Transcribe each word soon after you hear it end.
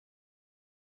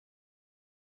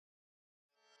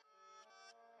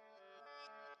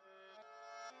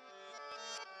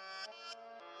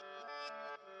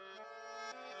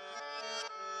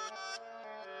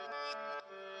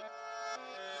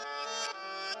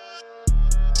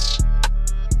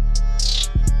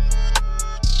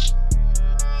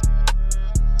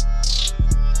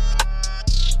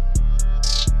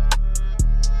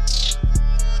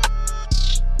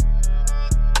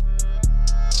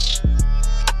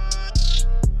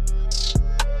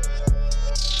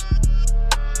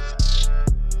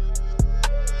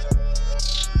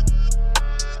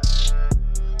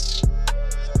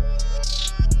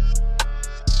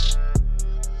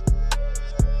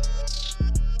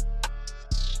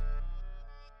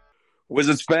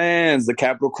Wizards fans, the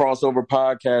Capital Crossover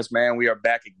Podcast, man, we are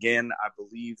back again. I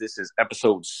believe this is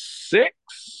episode 6,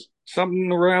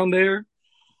 something around there.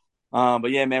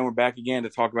 But yeah, man, we're back again to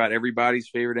talk about everybody's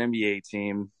favorite NBA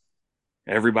team.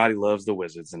 Everybody loves the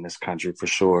Wizards in this country for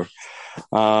sure.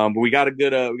 But we got a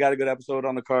good episode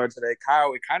on the card today.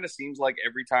 Kyle, it kind of seems like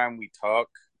every time we talk,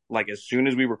 like as soon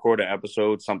as we record an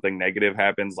episode, something negative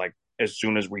happens. Like as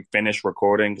soon as we finish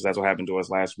recording, because that's what happened to us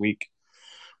last week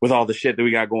with all the shit that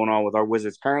we got going on with our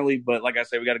Wizards currently. But like I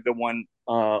said, we got a good one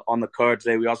on the card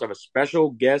today. We also have a special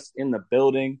guest in the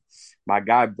building, my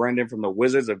guy Brendan from the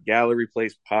Wizards of Gallery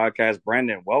Place podcast.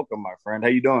 Brendan, welcome, my friend. How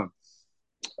you doing?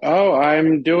 Oh,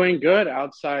 I'm doing good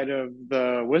outside of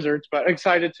the Wizards, but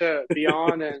excited to be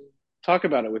on and talk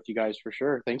about it with you guys for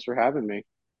sure. Thanks for having me.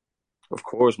 Of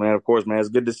course, man. Of course, man. It's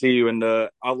good to see you. And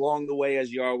along the way,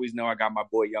 as you always know, I got my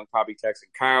boy Young Poppy Tex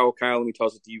and Kyle. Kyle, let me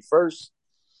toss it to you first.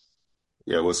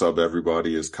 Yeah, what's up,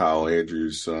 everybody? It's Kyle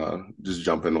Andrews, just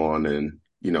jumping on, and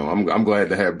I'm glad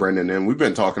to have Brendan in. We've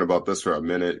been talking about this for a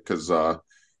minute because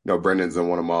Brendan's in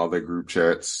one of my other group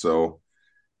chats, so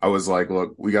I was like,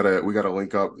 look, we gotta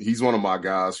link up. He's one of my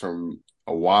guys from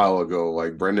a while ago.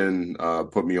 Like Brendan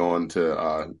put me on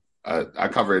to I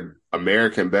covered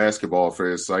American basketball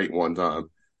for his site one time,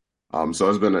 so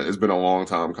it's been a long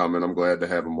time coming. I'm glad to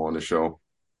have him on the show.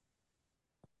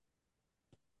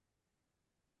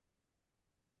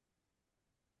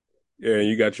 Yeah,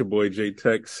 you got your boy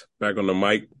J-Tex back on the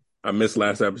mic. I missed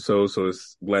last episode, so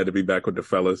it's glad to be back with the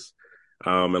fellas.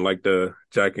 And like the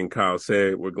Jack and Kyle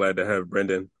said, we're glad to have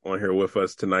Brendan on here with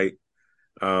us tonight.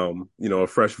 A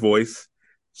fresh voice,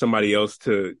 somebody else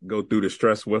to go through the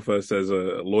stress with us as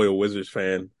a loyal Wizards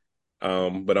fan.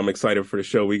 But I'm excited for the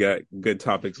show. We got good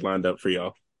topics lined up for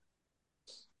y'all.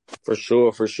 For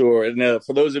sure, for sure. And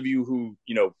for those of you who,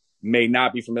 may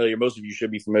not be familiar, most of you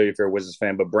should be familiar if you're a Wizards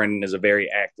fan, but Brendan is a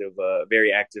very active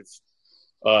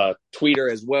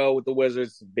tweeter as well with the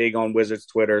Wizards, big on Wizards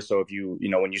Twitter. So if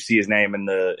when you see his name in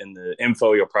the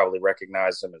info, you'll probably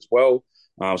recognize him as well.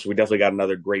 So we definitely got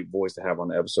another great voice to have on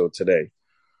the episode today.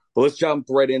 But let's jump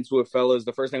right into it, fellas.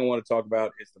 The first thing I want to talk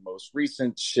about is the most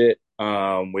recent shit,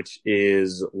 which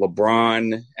is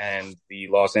LeBron and the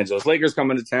Los Angeles Lakers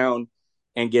coming to town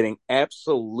and getting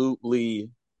absolutely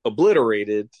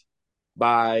obliterated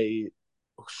by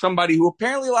somebody who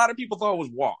apparently a lot of people thought was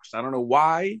washed. I don't know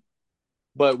why,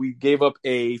 but we gave up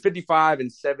a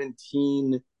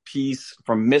 55-17 piece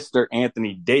from Mr.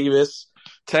 Anthony Davis.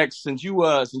 Tex, since you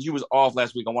was off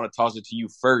last week, I want to toss it to you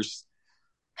first.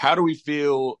 How do we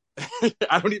feel?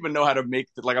 I don't even know how to make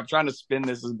it. Like, I'm trying to spin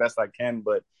this as best I can,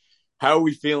 but how are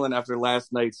we feeling after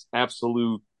last night's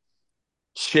absolute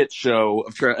shit show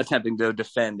of attempting to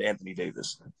defend Anthony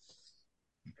Davis?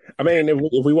 I mean,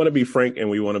 if we want to be frank and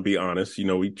we want to be honest,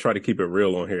 we try to keep it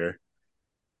real on here.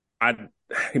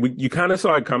 You kind of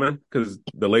saw it coming because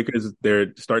the Lakers,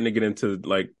 they're starting to get into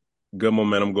like good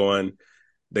momentum going.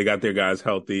 They got their guys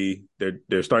healthy.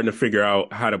 They're starting to figure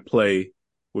out how to play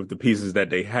with the pieces that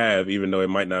they have, even though it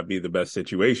might not be the best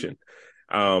situation.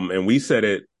 And we said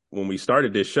it when we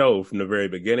started this show from the very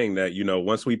beginning that,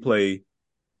 once we play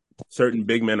certain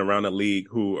big men around the league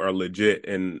who are legit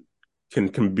and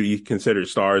can be considered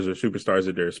stars or superstars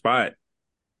at their spot,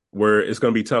 where it's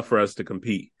going to be tough for us to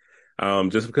compete.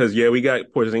 Just because, we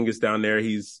got Porzingis down there.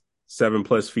 He's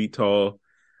 7+ feet tall,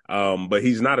 but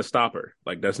he's not a stopper.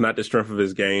 Like, that's not the strength of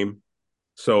his game.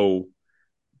 So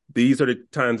these are the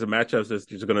kinds of matchups that's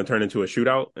just going to turn into a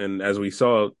shootout. And as we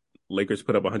saw, Lakers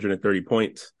put up 130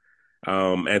 points.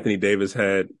 Anthony Davis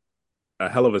had a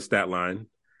hell of a stat line.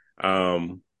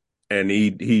 And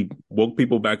he woke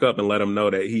people back up and let them know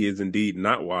that he is indeed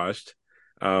not washed,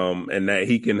 and that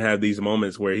he can have these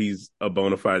moments where he's a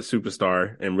bona fide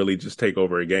superstar and really just take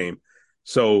over a game.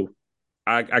 So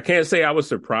I can't say I was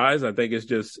surprised. I think it's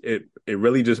just it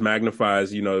really just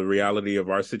magnifies, the reality of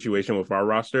our situation with our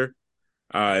roster.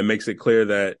 It makes it clear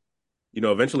that,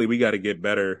 eventually we got to get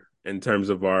better in terms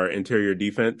of our interior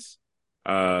defense,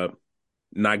 not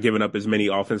giving up as many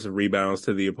offensive rebounds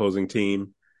to the opposing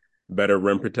team, better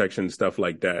rim protection, stuff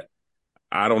like that.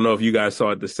 I don't know if you guys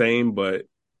saw it the same, but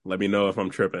let me know if I'm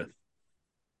tripping.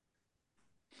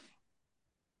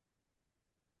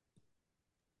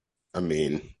 I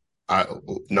mean,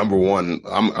 number one,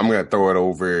 I'm gonna throw it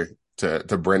over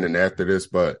to Brendan after this,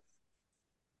 but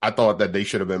I thought that they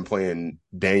should have been playing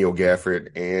Daniel Gafford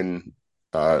and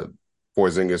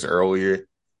Porzingis earlier.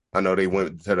 I know they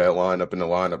went to that lineup and the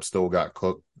lineup still got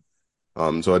cooked.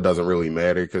 So it doesn't really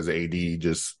matter because AD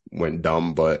just went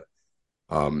dumb, but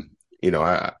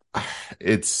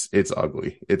it's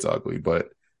ugly. It's ugly, but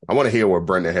I want to hear what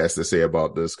Brendan has to say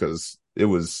about this because that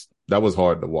was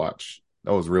hard to watch.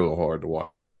 That was real hard to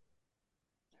watch.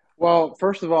 Well,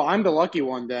 first of all, I'm the lucky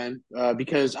one then,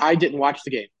 because I didn't watch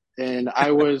the game. And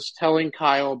I was telling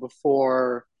Kyle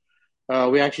before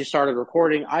we actually started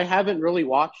recording, I haven't really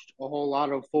watched a whole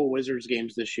lot of full Wizards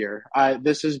games this year.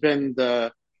 This has been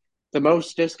the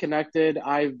most disconnected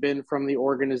I've been from the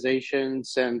organization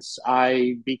since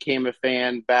I became a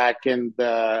fan back in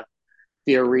the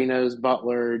Arenas,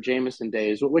 Butler, Jameson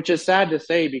days, which is sad to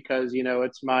say because,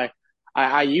 it's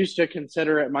I used to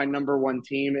consider it my number one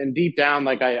team, and deep down,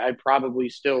 like I probably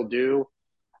still do.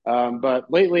 But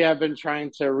lately, I've been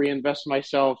trying to reinvest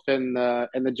myself in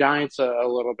the Giants a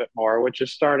little bit more, which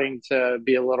is starting to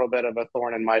be a little bit of a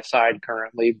thorn in my side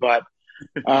currently. But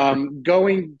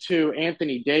going to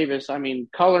Anthony Davis, I mean,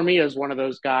 color me as one of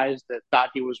those guys that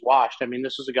thought he was washed. I mean,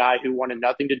 this was a guy who wanted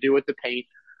nothing to do with the paint,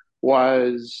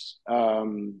 was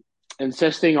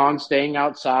insisting on staying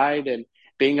outside and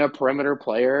being a perimeter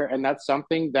player, and that's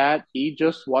something that he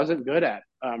just wasn't good at.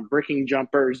 Bricking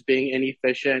jumpers, being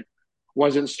inefficient,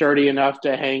 wasn't sturdy enough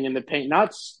to hang in the paint.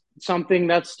 Not something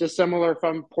that's dissimilar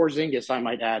from Porzingis, I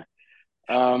might add.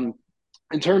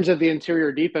 In terms of the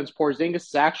interior defense, Porzingis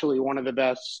is actually one of the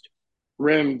best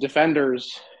rim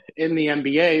defenders in the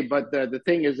NBA. But the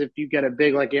thing is, if you get a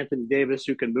big like Anthony Davis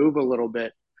who can move a little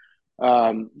bit,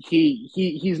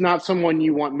 he's not someone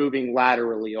you want moving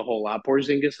laterally a whole lot.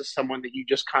 Porzingis is someone that you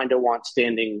just kind of want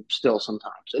standing still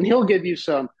sometimes, and he'll give you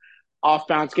some off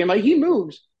bounce game. Like he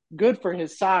moves good for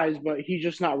his size, but he's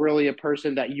just not really a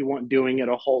person that you want doing it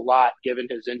a whole lot given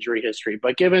his injury history.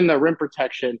 But given the rim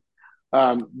protection,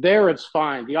 there it's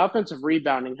fine. The offensive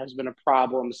rebounding has been a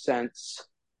problem since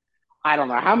I don't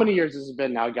know how many years this has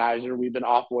been now, guys, or we've been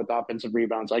awful with offensive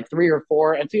rebounds, like 3 or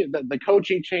 4. And the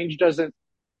coaching change doesn't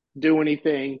do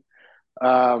anything.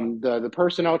 The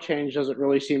personnel change doesn't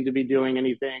really seem to be doing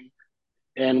anything.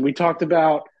 And we talked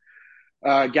about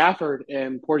Gafford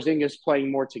and Porzingis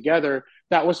playing more together.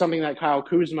 That was something that Kyle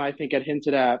Kuzma, I think, had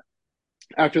hinted at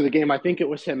after the game. I think it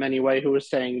was him anyway, who was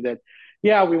saying that,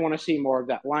 yeah, we want to see more of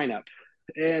that lineup.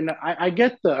 And I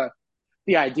get the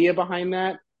idea behind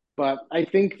that, but I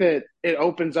think that it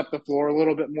opens up the floor a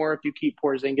little bit more if you keep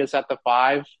Porzingis at the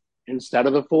 5 instead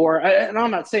of the 4. And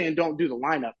I'm not saying don't do the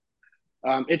lineup.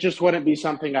 It just wouldn't be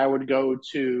something I would go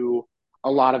to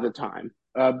a lot of the time.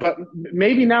 But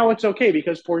maybe now it's okay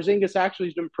because Porzingis actually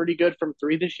has been pretty good from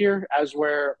 3 this year, as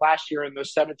where last year in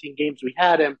those 17 games we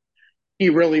had him, he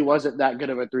really wasn't that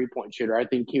good of a 3-point shooter. I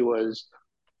think he was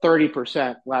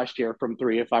 30% last year from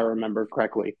 3, if I remember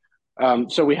correctly.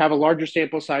 So we have a larger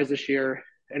sample size this year,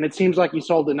 and it seems like he's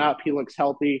holding up. He looks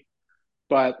healthy,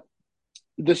 but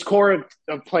this core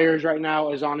of players right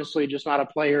now is honestly just not a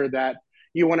player that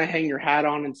you want to hang your hat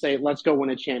on and say, let's go win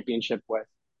a championship with.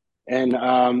 And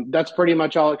that's pretty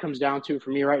much all it comes down to for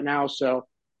me right now. So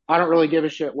I don't really give a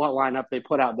shit what lineup they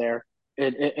put out there.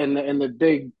 In the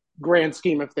big grand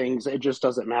scheme of things, it just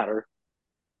doesn't matter.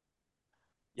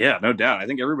 Yeah, no doubt. I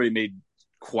think everybody made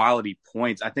quality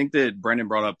points. I think that Brendan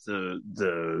brought up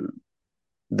the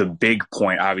big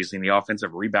point, obviously, in the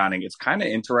offensive rebounding. It's kind of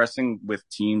interesting with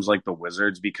teams like the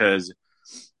Wizards because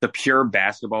the pure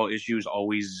basketball issues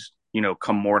always,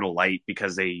 come more to light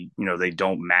because they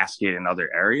don't mask it in other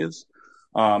areas.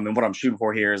 And what I'm shooting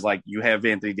for here is like you have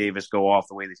Anthony Davis go off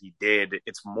the way that he did.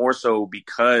 It's more so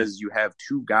because you have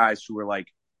 2 guys who are like,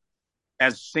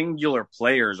 as singular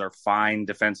players, are fine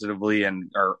defensively and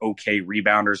are okay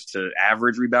rebounders to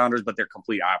average rebounders, but they're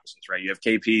complete opposites, right? You have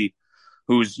KP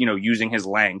who's, using his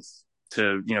length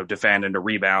to, defend and to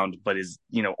rebound, but is,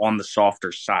 on the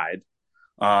softer side.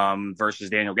 Versus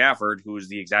Daniel Gafford, who's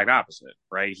the exact opposite,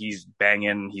 right? He's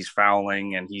banging, he's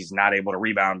fouling, and he's not able to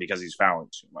rebound because he's fouling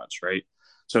too much, right?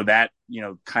 So that,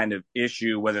 kind of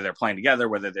issue, whether they're playing together,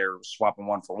 whether they're swapping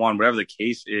 1 for 1, whatever the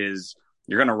case is,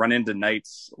 you're going to run into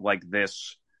nights like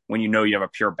this when you have a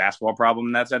pure basketball problem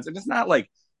in that sense. And it's not like,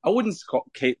 I wouldn't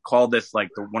call this like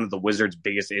one of the Wizards'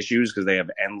 biggest issues because they have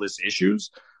endless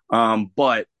issues.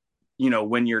 But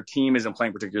when your team isn't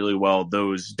playing particularly well,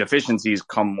 those deficiencies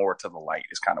come more to the light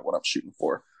is kind of what I'm shooting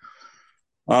for.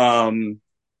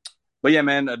 But yeah,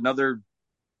 man, another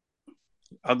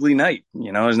ugly night.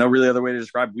 There's no really other way to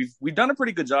describe it. We've done a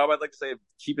pretty good job, I'd like to say, of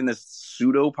keeping this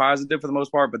pseudo positive for the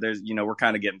most part, but there's, we're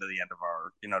kind of getting to the end of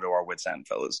our, to our wits end,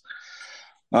 fellas.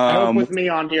 I hope with me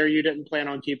on here, you didn't plan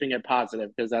on keeping it positive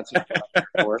because that's not what I'm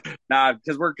here for. Nah,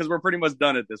 because we're pretty much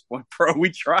done at this point, bro. We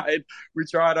tried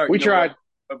our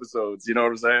episodes, you know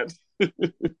what I'm saying?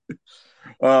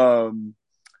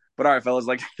 But all right, fellas,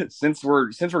 like since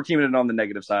we're keeping it on the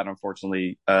negative side,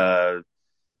 unfortunately, it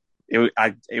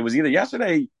was either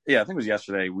yesterday. Yeah, I think it was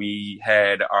yesterday. We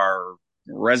had our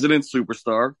resident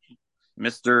superstar,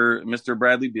 Mr.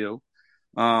 Bradley Beal,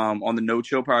 on the No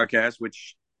Chill podcast,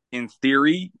 which in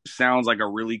theory sounds like a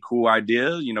really cool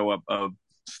idea. A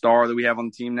star that we have on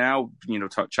the team now,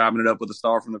 chopping it up with a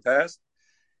star from the past.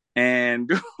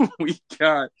 And we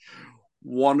got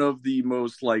one of the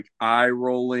most like eye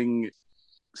rolling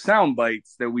sound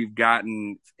bites that we've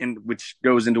gotten, which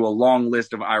goes into a long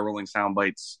list of eye rolling sound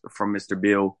bites from Mr.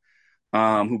 Beal,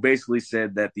 who basically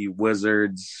said that the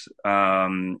Wizards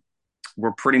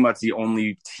were pretty much the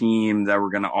only team that were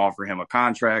going to offer him a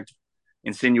contract,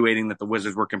 insinuating that the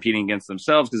Wizards were competing against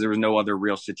themselves because there was no other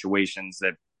real situations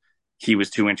that he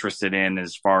was too interested in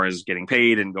as far as getting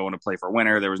paid and going to play for a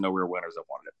winner. There was no real winners that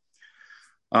wanted it.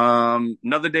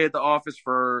 Another day at the office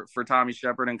for Tommy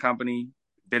Shepard and company,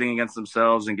 bidding against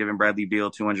themselves and giving Bradley Beal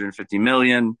 $250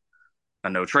 million, a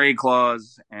no trade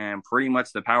clause, and pretty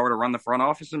much the power to run the front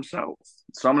office himself.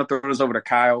 So I'm going to throw this over to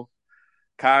Kyle.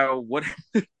 Kyle, what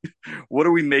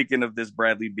are we making of this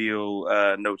Bradley Beal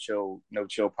no chill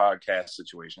podcast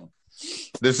situation?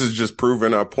 This is just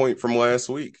proving our point from last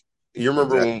week. You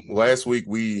remember when last week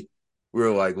we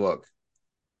were like, look,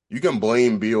 you can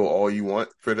blame Beal all you want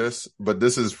for this, but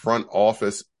this is front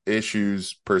office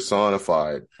issues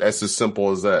personified. That's as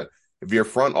simple as that. If your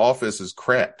front office is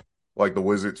crap, like the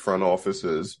Wizards front office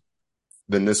is,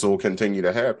 then this will continue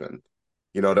to happen.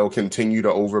 They'll continue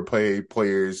to overpay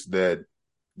players that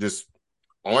just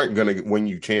aren't going to win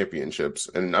you championships.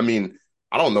 And I mean,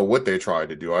 I don't know what they're trying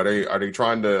to do. Are they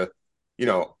trying to,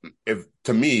 if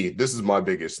to me, this is my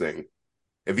biggest thing.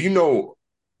 If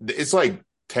it's like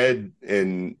Ted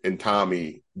and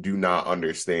Tommy do not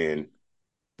understand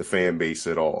the fan base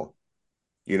at all,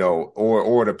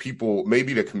 or the people,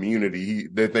 maybe the community.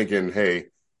 They're thinking, hey,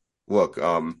 look,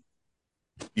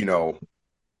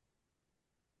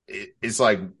 it's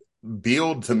like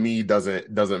Beal to me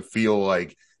doesn't feel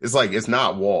like it's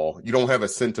not Wall. You don't have a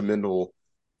sentimental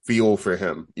feel for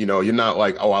him. You're not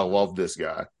like, oh, I love this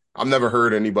guy. I've never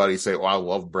heard anybody say, oh, I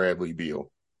love Bradley Beal.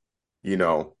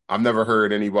 I've never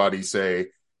heard anybody say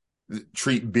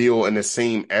treat Beal in the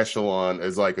same echelon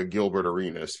as like a Gilbert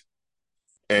Arenas.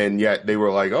 And yet they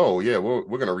were like, oh yeah, we're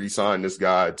going to re-sign this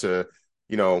guy to,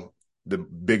 the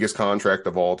biggest contract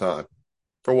of all time.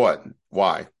 For what?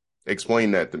 Why?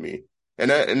 Explain that to me. And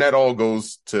that all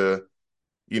goes to,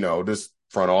 this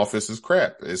front office is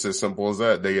crap. It's as simple as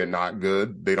that. They are not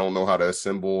good. They don't know how to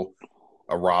assemble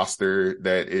a roster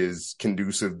that is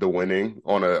conducive to winning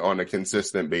on a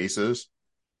consistent basis.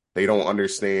 They don't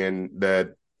understand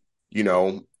that, they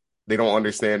don't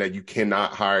understand that you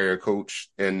cannot hire a coach.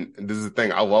 And this is the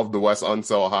thing. I love the Wes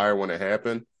Unseld hire when it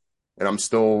happened. And I'm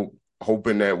still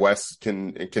hoping that Wes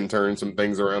can turn some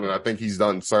things around. And I think he's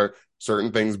done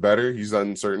certain things better. He's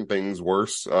done certain things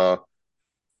worse. But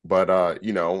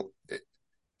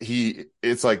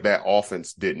it's like that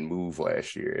offense didn't move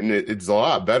last year. And it's a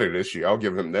lot better this year. I'll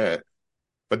give him that.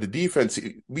 But the defense,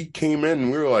 we came in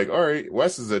and we were like, all right,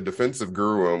 Wes is a defensive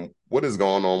guru. And what is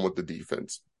going on with the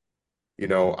defense?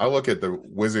 I look at the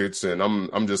Wizards and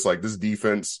I'm just like, this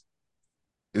defense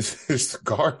is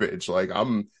garbage. Like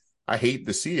I hate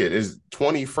to see it. It's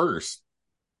 21st.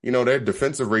 Their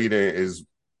defensive rating is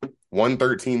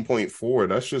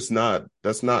 113.4.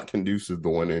 That's not conducive to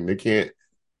winning. They can't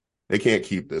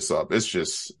keep this up.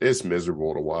 It's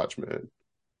miserable to watch, man.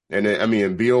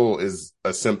 And Beal is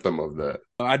a symptom of that.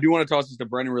 I do want to toss this to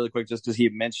Brendan really quick, just because he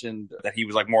had mentioned that he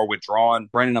was like more withdrawn.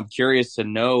 Brendan, I'm curious to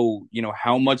know,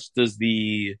 how much does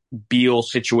the Beal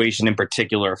situation in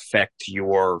particular affect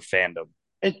your fandom?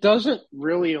 It doesn't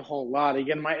really a whole lot.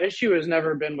 Again, my issue has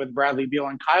never been with Bradley Beal,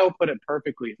 and Kyle put it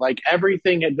perfectly. Like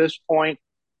everything at this point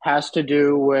has to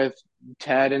do with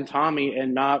Ted and Tommy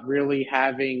and not really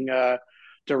having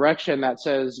direction that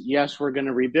says, yes, we're going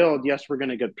to rebuild. Yes, we're going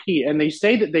to compete. And they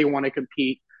say that they want to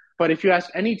compete. But if you ask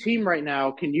any team right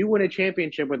now, can you win a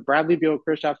championship with Bradley Beal,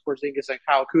 Kristaps Porzingis, and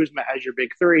Kyle Kuzma as your big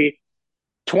three?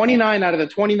 29 out of the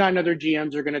 29 other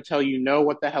GMs are going to tell you, no,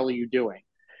 what the hell are you doing?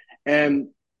 And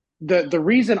the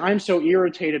reason I'm so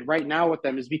irritated right now with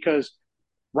them is because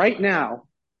right now,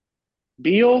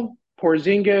 Beal,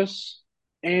 Porzingis,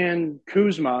 and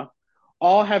Kuzma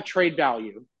all have trade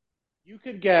value. You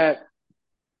could get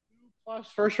 2+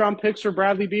 first-round picks for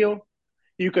Bradley Beal.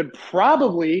 You could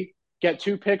probably get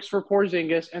 2 picks for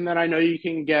Porzingis, and then I know you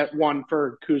can get 1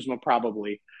 for Kuzma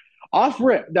probably. Off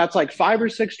rip, that's like 5 or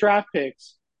 6 draft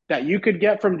picks that you could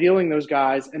get from dealing those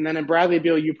guys, and then in Bradley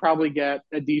Beal, you probably get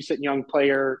a decent young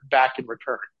player back in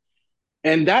return.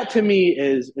 And that to me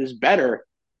is better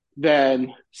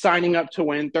than signing up to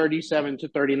win 37 to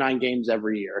 39 games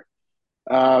every year.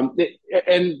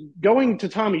 And going to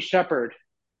Tommy Shepard,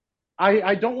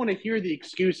 I don't want to hear the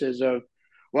excuses of,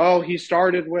 well, he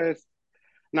started with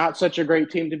not such a great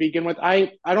team to begin with.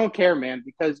 I don't care, man,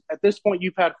 because at this point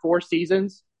you've had 4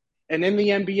 seasons, and in the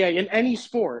NBA, in any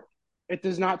sport, it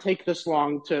does not take this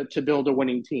long to build a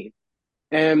winning team.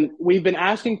 And we've been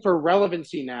asking for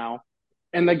relevancy now,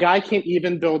 and the guy can't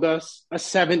even build us a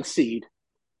 7th seed.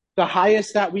 The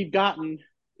highest that we've gotten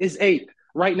is 8th.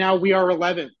 Right now we are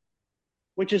 11th,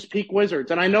 which is peak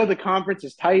Wizards. And I know the conference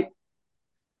is tight.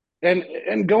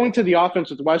 And going to the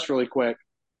offense with West really quick,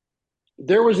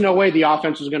 there was no way the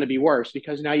offense was going to be worse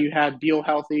because now you had Beal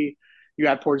healthy, you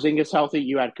had Porzingis healthy,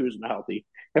 you had Kuzma healthy.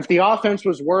 If the offense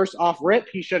was worse off rip,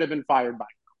 he should have been fired by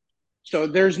now. So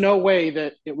there's no way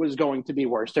that it was going to be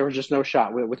worse. There was just no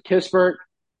shot with Kispert,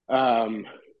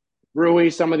 Rui,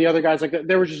 some of the other guys like that.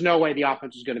 There was just no way the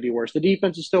offense was going to be worse. The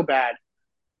defense is still bad,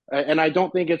 and I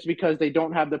don't think it's because they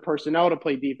don't have the personnel to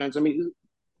play defense. I mean,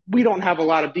 we don't have a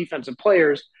lot of defensive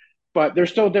players, but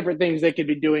there's still different things they could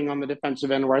be doing on the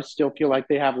defensive end where I still feel like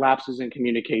they have lapses in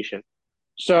communication.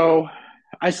 So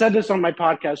I said this on my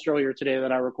podcast earlier today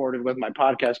that I recorded with my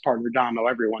podcast partner, Damo.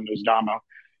 Everyone knows Damo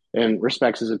and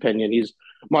respects his opinion. He's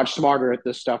much smarter at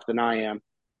this stuff than I am.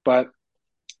 But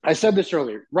I said this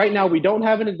earlier. Right now, we don't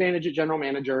have an advantage at general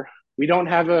manager. We don't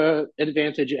have an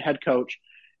advantage at head coach.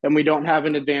 And we don't have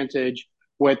an advantage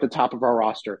with the top of our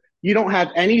roster. You don't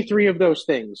have any 3 of those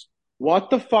things. What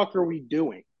the fuck are we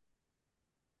doing?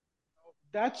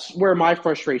 That's where my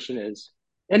frustration is.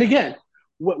 And again,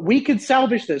 we could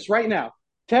salvage this right now.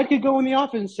 Ted could go in the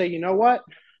office and say, you know what?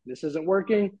 This isn't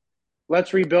working.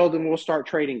 Let's rebuild and we'll start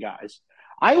trading guys.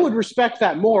 I would respect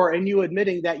that more and you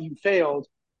admitting that you failed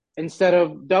instead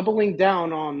of doubling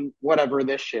down on whatever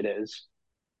this shit is.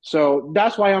 So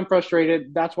that's why I'm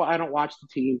frustrated. That's why I don't watch the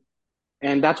team.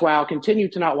 And that's why I'll continue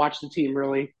to not watch the team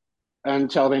really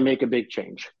until they make a big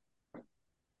change.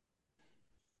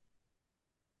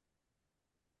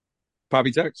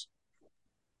 Poppy Tex.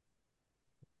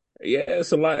 Yeah,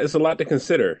 it's a lot. It's a lot to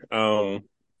consider.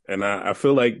 And I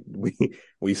feel like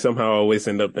we somehow always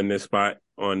end up in this spot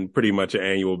on pretty much an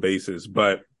annual basis.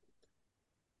 But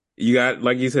you got,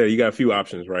 like you said, you got a few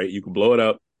options, right? You could blow it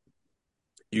up.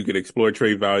 You could explore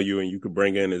trade value, and you could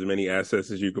bring in as many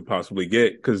assets as you could possibly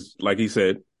get. Because, like he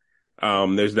said,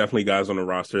 there's definitely guys on the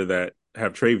roster that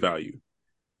have trade value.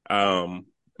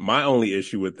 My only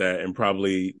issue with that, and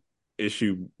probably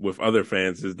issue with other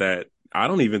fans, is that I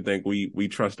don't even think we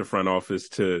trust the front office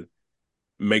to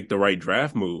make the right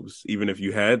draft moves, even if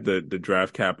you had the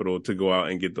draft capital to go out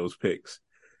and get those picks.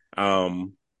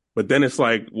 But then it's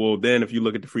like, well, then if you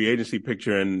look at the free agency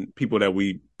picture and people that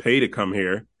we pay to come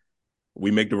here, we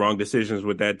make the wrong decisions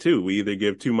with that too. We either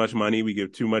give too much money, we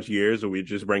give too much years, or we're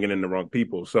just bringing in the wrong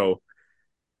people. So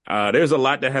there's a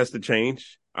lot that has to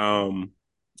change. I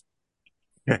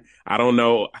don't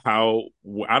know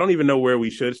I don't even know where we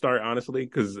should start, honestly,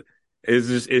 because it's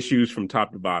just issues from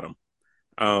top to bottom.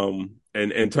 And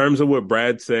in terms of what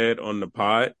Brad said on the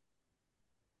pod,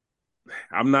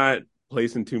 I'm not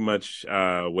placing too much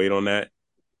weight on that.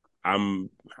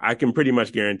 I can pretty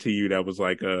much guarantee you that was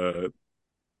like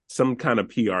some kind of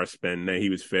PR spin that he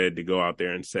was fed to go out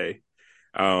there and say,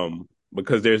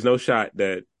 because there's no shot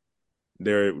that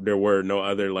there were no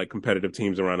other like competitive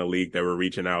teams around the league that were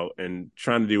reaching out and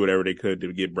trying to do whatever they could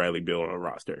to get Bradley Beal on a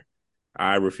roster.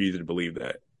 I refuse to believe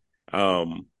that.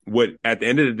 What at the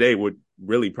end of the day would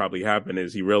really probably happen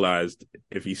is he realized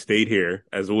if he stayed here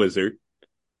as a Wizard,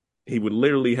 he would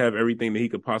literally have everything that he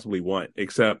could possibly want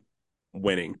except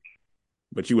winning.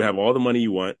 But you have all the money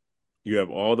you want. You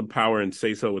have all the power and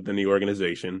say so within the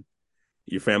organization.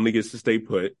 Your family gets to stay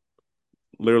put.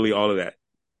 Literally all of that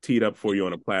teed up for you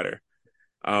on a platter.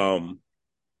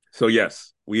 So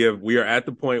yes, we are at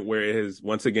the point where it has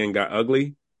once again got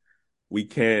ugly. We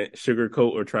can't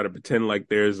sugarcoat or try to pretend like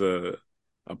there's a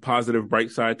positive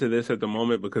bright side to this at the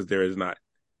moment, because there is not.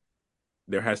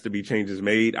 There has to be changes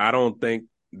made. I don't think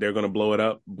they're going to blow it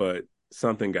up, but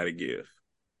something got to give.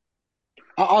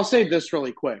 I'll say this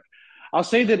really quick. I'll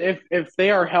say that if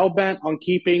they are hell-bent on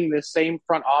keeping the same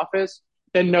front office,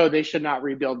 then no, they should not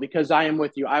rebuild, because I am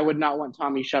with you. I would not want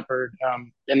Tommy Shepard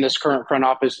in this current front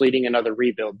office leading another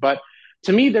rebuild. But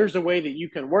to me, there's a way that you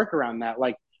can work around that.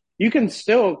 Like, you can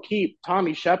still keep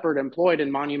Tommy Shepard employed in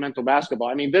Monumental Basketball.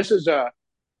 I mean, this is a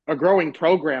growing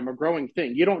program, a growing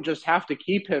thing. You don't just have to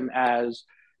keep him as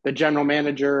the general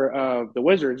manager of the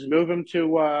Wizards. Move him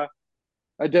to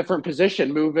a different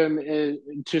position, move him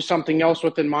to something else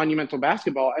within Monumental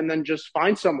Basketball, and then just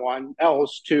find someone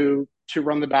else to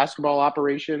run the basketball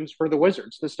operations for the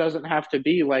Wizards. This doesn't have to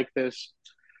be like this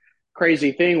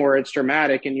crazy thing where it's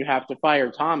dramatic and you have to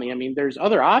fire Tommy. I mean, there's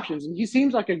other options, and he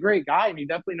seems like a great guy, and he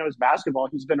definitely knows basketball.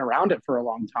 He's been around it for a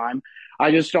long time.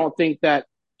 I just don't think that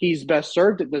he's best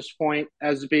served at this point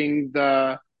as being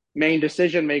the main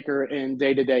decision maker in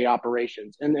day-to-day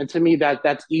operations. And to me,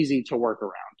 that's easy to work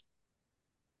around.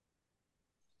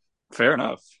 Fair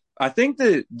enough. I think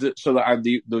that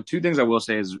the two things I will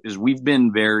say is we've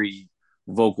been very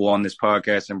vocal on this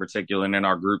podcast in particular and in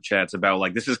our group chats about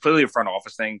like this is clearly a front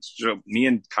office thing. So me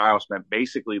and Kyle spent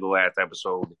basically the last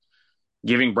episode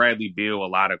giving Bradley Beal a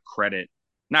lot of credit,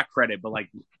 not credit, but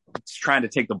like trying to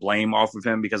take the blame off of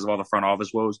him because of all the front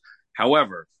office woes.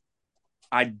 However,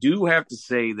 I do have to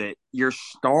say that your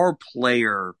star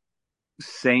player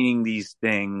saying these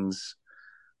things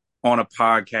on a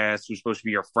podcast who's supposed to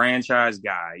be your franchise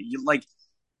guy,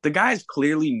 the guy's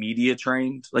clearly media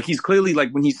trained. Like he's clearly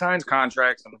like when he signs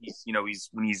contracts and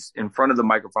when he's in front of the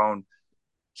microphone,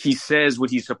 he says what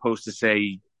he's supposed to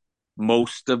say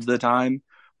most of the time.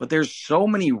 But there's so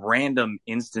many random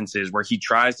instances where he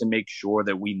tries to make sure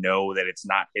that we know that it's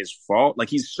not his fault. Like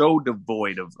he's so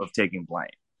devoid of taking blame.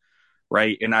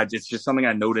 Right. And it's just something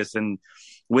I noticed. And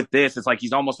with this, it's like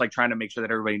he's almost like trying to make sure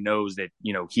that everybody knows that,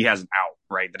 he has an out,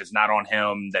 right? That it's not on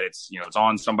him, that it's, it's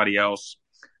on somebody else.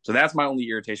 So that's my only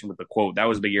irritation with the quote. That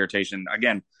was a big irritation.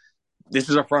 Again, this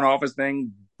is a front office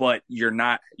thing, but your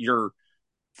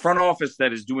front office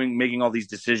that is making all these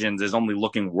decisions is only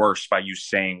looking worse by you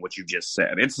saying what you just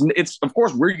said. It's of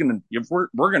course we're gonna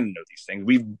know these things.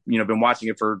 We've been watching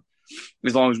it for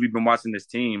as long as we've been watching this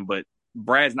team, but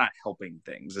Brad's not helping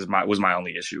things was my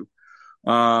only issue.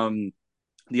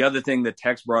 The other thing that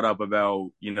Tex brought up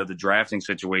about the drafting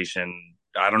situation,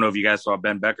 I don't know if you guys saw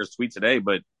Ben Becker's tweet today,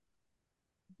 but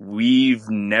we've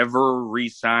never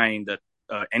re-signed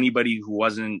anybody who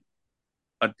wasn't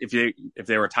if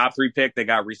they were a top 3 pick, they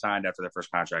got re-signed after their first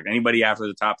contract. Anybody after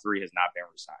the top 3 has not been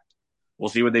re-signed. We'll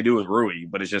see what they do with Rui,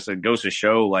 but it goes to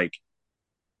show like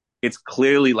it's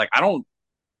clearly like I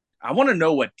want to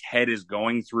know what Ted is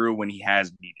going through when he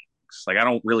has meetings. Like I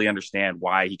don't really understand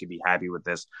why he could be happy with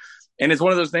this. And it's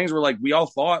one of those things where like we all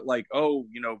thought like,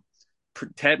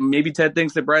 maybe Ted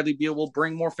thinks that Bradley Beal will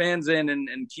bring more fans in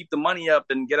and keep the money up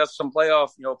and get us some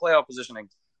playoff positioning.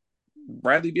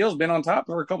 Bradley Beal's been on top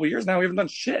for a couple of years now. We haven't done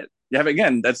shit. Yeah, but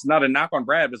again, that's not a knock on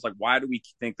Brad. But it's like, why do we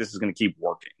think this is going to keep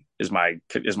working? Is my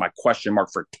question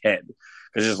mark for Ted?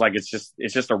 Because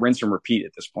it's just a rinse and repeat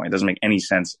at this point. It doesn't make any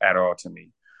sense at all to me.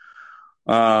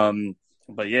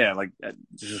 But yeah, like I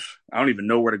don't even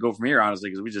know where to go from here,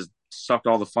 honestly, because we just sucked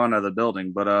all the fun out of the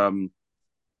building. But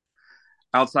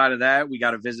outside of that, we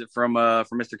got a visit from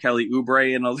Mr. Kelly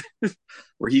Oubre and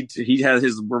where he had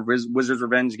his Wizards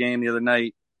revenge game the other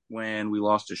night when we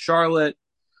lost to Charlotte.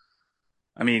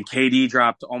 I mean, KD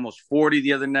dropped almost 40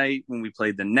 the other night when we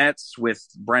played the Nets with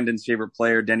Brendan's favorite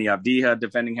player, Denny Avdija,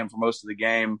 defending him for most of the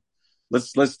game.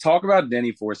 Let's talk about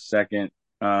Denny for a second.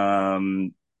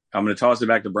 I'm going to toss it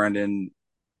back to Brendan.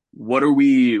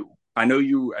 I know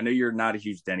you're not a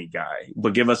huge Denny guy,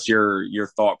 but give us your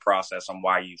thought process on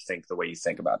why you think the way you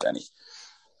think about Denny.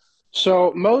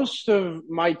 So most of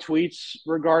my tweets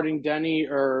regarding Denny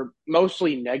are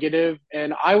mostly negative,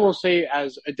 and I will say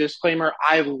as a disclaimer,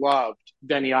 I loved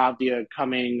Denny Avdija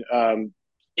coming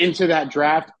into that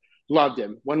draft. Loved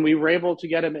him. When we were able to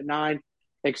get him at 9,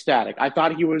 ecstatic. I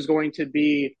thought he was going to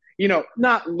be,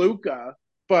 not Luka,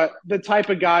 but the type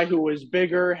of guy who was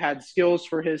bigger, had skills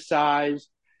for his size,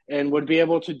 and would be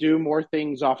able to do more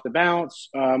things off the bounce.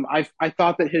 I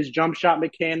thought that his jump shot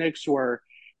mechanics were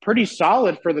pretty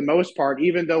solid for the most part,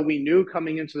 even though we knew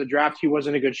coming into the draft he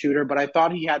wasn't a good shooter. But I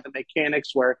thought he had the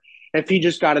mechanics where if he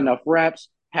just got enough reps,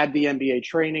 had the NBA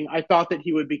training, I thought that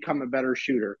he would become a better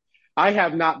shooter. I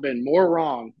have not been more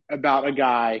wrong about a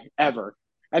guy ever.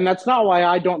 And that's not why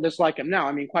I don't dislike him now.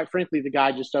 I mean, quite frankly, the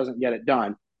guy just doesn't get it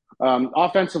done.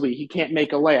 Offensively, he can't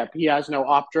make a layup. He has no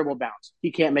off-dribble bounce.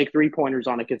 He can't make three-pointers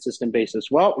on a consistent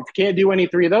basis. Well, if you can't do any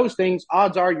 3 of those things,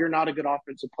 odds are you're not a good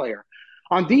offensive player.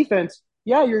 On defense,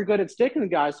 yeah, you're good at sticking the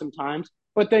guys sometimes,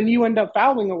 but then you end up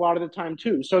fouling a lot of the time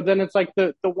too. So then it's like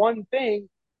the one thing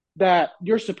that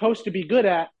you're supposed to be good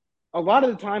at, a lot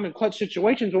of the time in clutch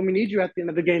situations when we need you at the end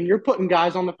of the game, you're putting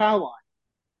guys on the foul line.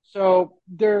 So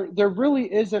there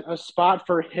really isn't a spot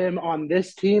for him on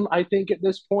this team, I think, at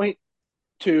this point,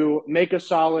 to make a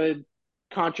solid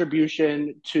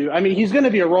contribution to – I mean, he's going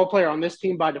to be a role player on this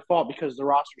team by default because the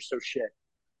roster's so shit.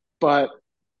 But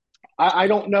I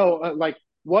don't know,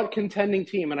 what contending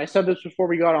team – and I said this before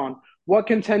we got on – what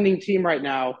contending team right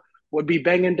now would be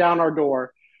banging down our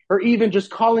door or even just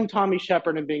calling Tommy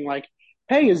Shepard and being like,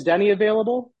 hey, is Denny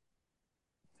available?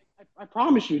 I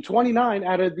promise you, 29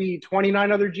 out of the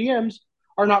 29 other GMs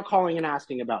are not calling and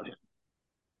asking about him.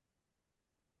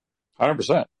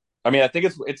 100%. I mean, I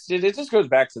think it just goes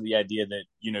back to the idea that,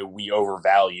 we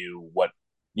overvalue what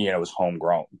is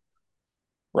homegrown,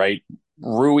 right?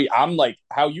 Rui, I'm like,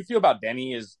 how you feel about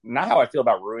Denny is not how I feel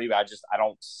about Rui, but I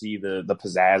don't see the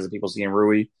pizzazz that people see in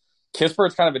Rui.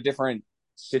 Kispert's kind of a different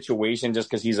situation just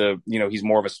because he's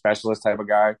more of a specialist type of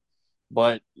guy.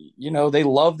 But, they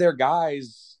love their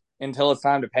guys until it's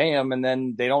time to pay them, and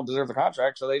then they don't deserve the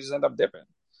contract, so they just end up dipping.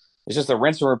 It's just a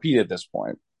rinse and repeat at this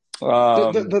point.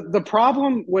 The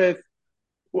problem with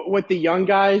the young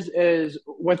guys is,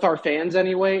 with our fans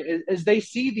anyway, is they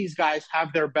see these guys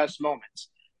have their best moments.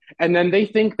 And then they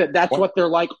think that that's what they're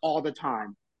like all the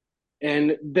time.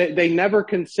 And they never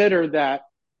consider that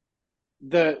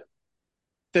the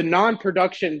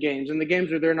non-production games and the games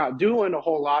where they're not doing a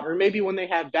whole lot, or maybe when they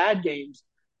have bad games,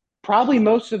 probably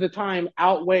most of the time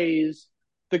outweighs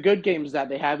the good games that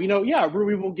they have.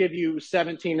 Rui will give you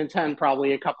 17 and 10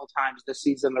 probably a couple times this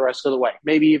season the rest of the way,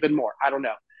 maybe even more. I don't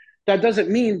know. That doesn't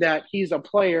mean that he's a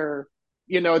player,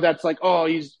 that's like, oh,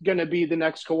 he's going to be the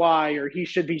next Kawhi, or he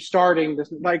should be starting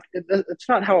this. Like, it's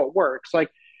not how it works. Like,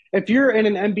 if you're in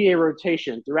an NBA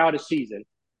rotation throughout a season,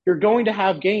 you're going to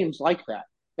have games like that.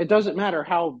 It doesn't matter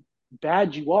how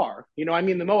bad you are. The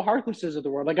Mo Harklesses of the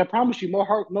world, like, I promise you, Mo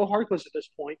Harkless at this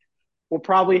point will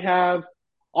probably have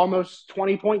almost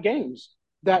 20-point games.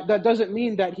 That doesn't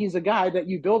mean that he's a guy that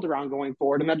you build around going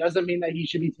forward, and that doesn't mean that he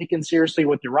should be taken seriously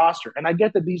with your roster. And I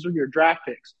get that these are your draft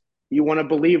picks. You want to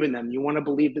believe in them. You want to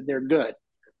believe that they're good.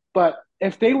 But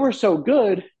if they were so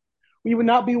good, we would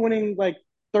not be winning like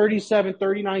 37,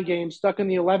 39 games, stuck in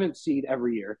the 11th seed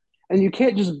every year. And you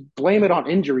can't just blame it on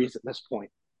injuries at this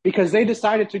point, because they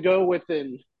decided to go with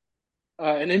an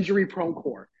injury-prone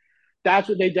core. That's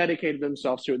what they dedicated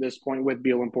themselves to at this point with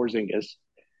Beal and Porzingis.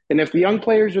 And if the young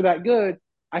players are that good,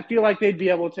 I feel like they'd be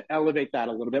able to elevate that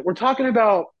a little bit. We're talking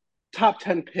about top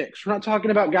 10 picks. We're not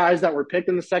talking about guys that were picked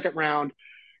in the second round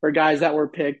or guys that were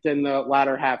picked in the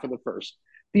latter half of the first.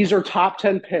 These are top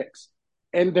 10 picks,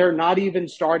 and they're not even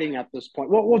starting at this point.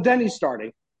 Well, Denny's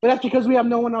starting, but that's because we have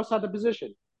no one else at the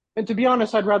position. And to be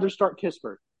honest, I'd rather start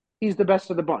Kispert. He's the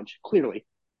best of the bunch, clearly.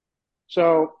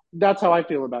 So that's how I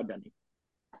feel about Denny.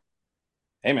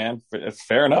 Hey man,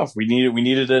 fair enough. We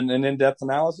needed an in-depth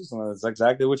analysis, and that's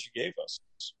exactly what you gave us.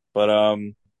 But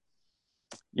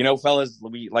fellas,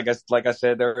 we like I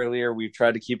said earlier, we've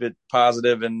tried to keep it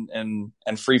positive and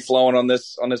free flowing on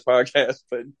this podcast,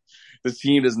 but this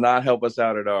team does not help us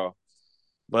out at all.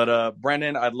 But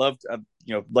Brendan, I'd love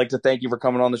to, like to thank you for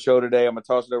coming on the show today. I'm gonna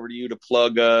toss it over to you to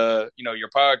plug your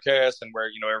podcast and where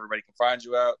everybody can find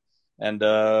you out, and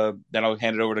then I'll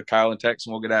hand it over to Kyle and Tex,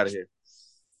 and we'll get out of here.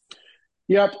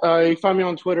 Yep. You can find me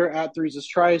on Twitter at Threes is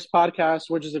Trice Podcast,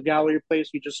 Widgets of Gallery Place.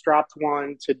 We just dropped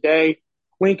one today.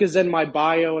 Link is in my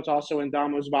bio. It's also in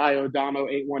Damo's bio,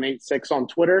 Damo8186 on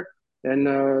Twitter.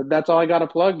 And that's all I got to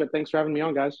plug, but thanks for having me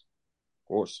on, guys. Of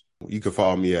course. You can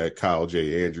follow me at Kyle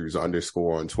J. Andrews _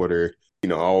 on Twitter.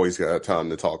 I always got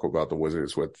time to talk about the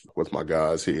Wizards with my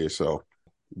guys here. So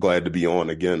glad to be on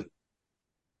again.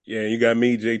 Yeah, you got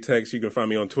me, J-Tex. You can find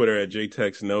me on Twitter at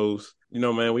J-Tex Knows.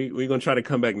 Man, we're going to try to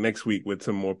come back next week with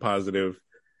some more positive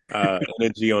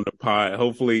energy on the pod.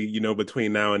 Hopefully,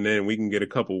 between now and then, we can get a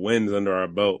couple wins under our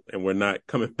belt and we're not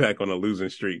coming back on a losing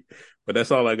streak. But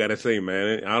that's all I got to say,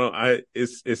 man.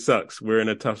 It sucks. We're in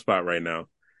a tough spot right now.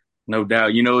 No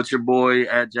doubt. It's your boy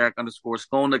at Jack _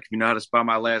 Skolnick. If you know how to spell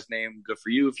my last name, good for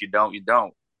you. If you don't, you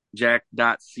don't.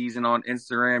 Jack.season on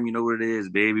Instagram. You know what it is,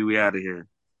 baby. We out of here.